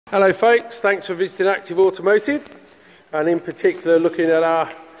Hello folks, thanks for visiting Active Automotive, and in particular looking at our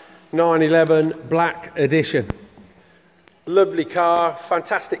 911 Black Edition. Lovely car,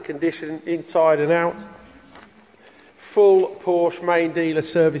 fantastic condition inside and out. Full Porsche main dealer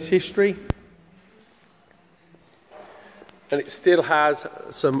service history. And it still has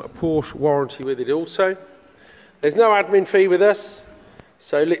some Porsche warranty with it also. There's no admin fee with us,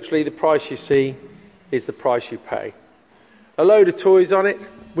 so literally the price you see is the price you pay. A load of toys on it,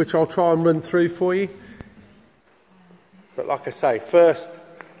 which I'll try and run through for you. But like I say, first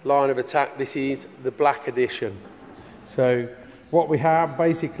line of attack, this is the Black Edition. So what we have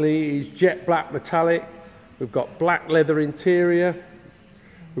basically is jet black metallic. We've got black leather interior.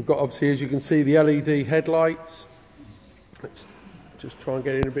 We've got, obviously, as you can see, the LED headlights. Let's just try and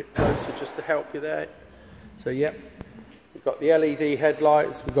get in a bit closer just to help you there. So yep, we've got the LED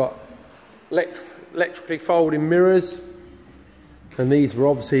headlights. We've got electrically folding mirrors. And these were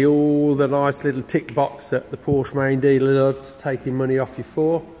obviously all the nice little tick box that the Porsche main dealer loved, taking money off you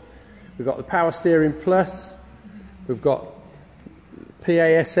for. We've got the Power Steering Plus. We've got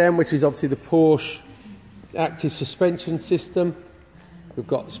PASM, which is obviously the Porsche active suspension system. We've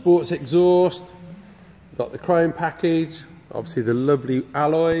got sports exhaust. We've got the chrome package. Obviously the lovely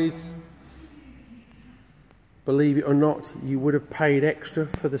alloys. Believe it or not, you would have paid extra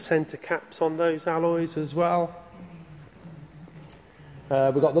for the centre caps on those alloys as well.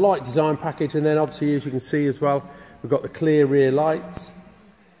 We've got the light design package, and then obviously, as you can see as well, we've got the clear rear lights.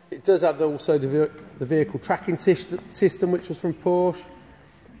 It does have also the vehicle tracking system, which was from Porsche.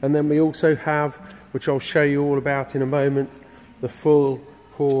 And then we also have, which I'll show you all about in a moment, the full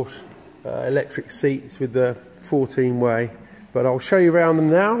Porsche electric seats with the 14-way. But I'll show you around them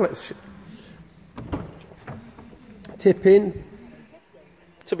now. Let's tip in.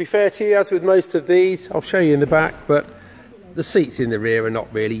 To be fair to you, as with most of these, I'll show you in the back, but the seats in the rear are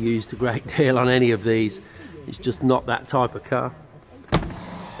not really used a great deal on any of these. It's just not that type of car.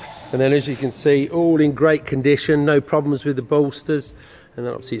 And then, as you can see, all in great condition, no problems with the bolsters. And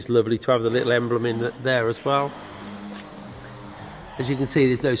then obviously it's lovely to have the little emblem in there as well. As you can see,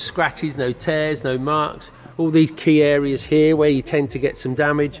 there's no scratches, no tears, no marks. All these key areas here where you tend to get some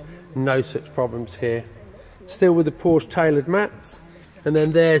damage, no such problems here. Still with the Porsche tailored mats. And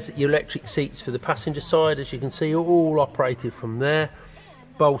then there's your electric seats for the passenger side, as you can see, all operated from there,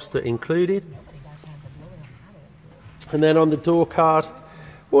 bolster included. And then on the door card,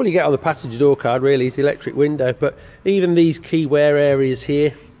 all you get on the passenger door card really is the electric window, but even these key wear areas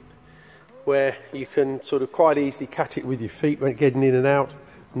here, where you can sort of quite easily catch it with your feet when getting in and out,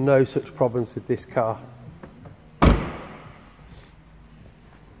 no such problems with this car.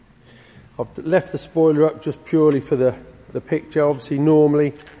 I've left the spoiler up just purely for the picture. Obviously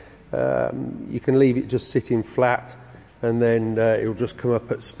normally you can leave it just sitting flat and then it'll just come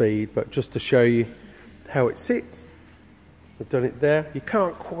up at speed, but just to show you how it sits, I've done it there. You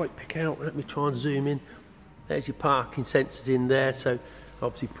can't quite pick out, let me try and zoom in, there's your parking sensors in there, so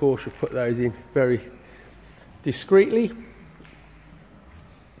obviously Porsche put those in very discreetly.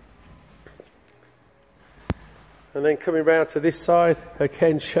 And then coming round to this side,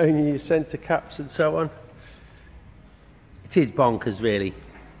 again showing you your centre caps and so on. It is bonkers really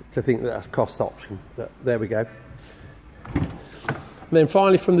to think that that's cost option, but there we go. And then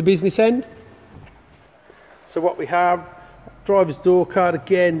finally from the business end, so what we have, driver's door card,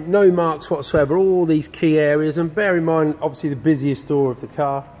 again no marks whatsoever, all these key areas, and bear in mind obviously the busiest door of the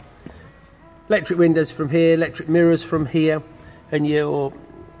car. Electric windows from here, electric mirrors from here, and your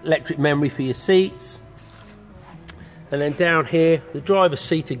electric memory for your seats. And then down here, the driver's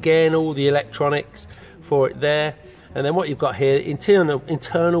seat again, all the electronics for it there. And then what you've got here,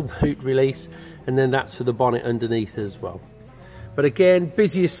 internal boot release, and then that's for the bonnet underneath as well. But again,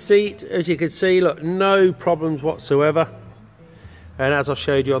 busiest seat, as you can see, look, no problems whatsoever. And as I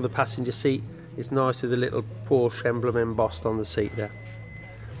showed you on the passenger seat, it's nice with the little Porsche emblem embossed on the seat there.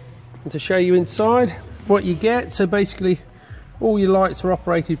 And to show you inside what you get, so basically all your lights are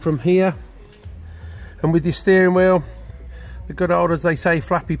operated from here. And with the steering wheel, the good old, as they say,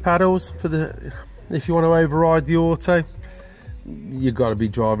 flappy paddles for the, if you want to override the auto. You've got to be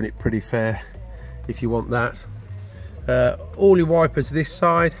driving it pretty fair if you want that. All your wipers this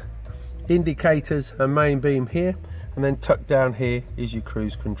side, indicators and main beam here, and then tucked down here is your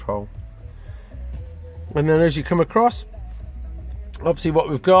cruise control. And then as you come across, obviously what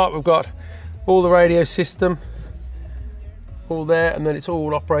we've got all the radio system all there, and then it's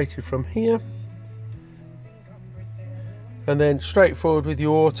all operated from here. And then straightforward with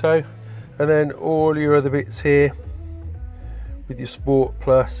your auto, and then all your other bits here with your Sport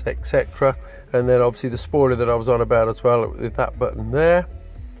Plus, etc. And then obviously the spoiler that I was on about as well with that button there.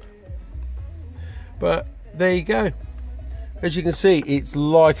 But there you go. As you can see, it's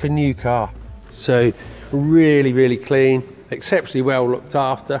like a new car. So really, really clean, exceptionally well looked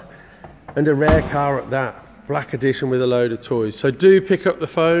after, and a rare car at that. Black edition with a load of toys. So do pick up the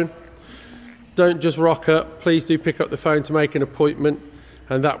phone. Don't just rock up. Please do pick up the phone to make an appointment,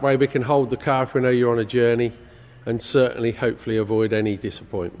 and that way we can hold the car if we know you're on a journey, and certainly hopefully avoid any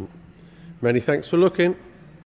disappointment. Many thanks for looking.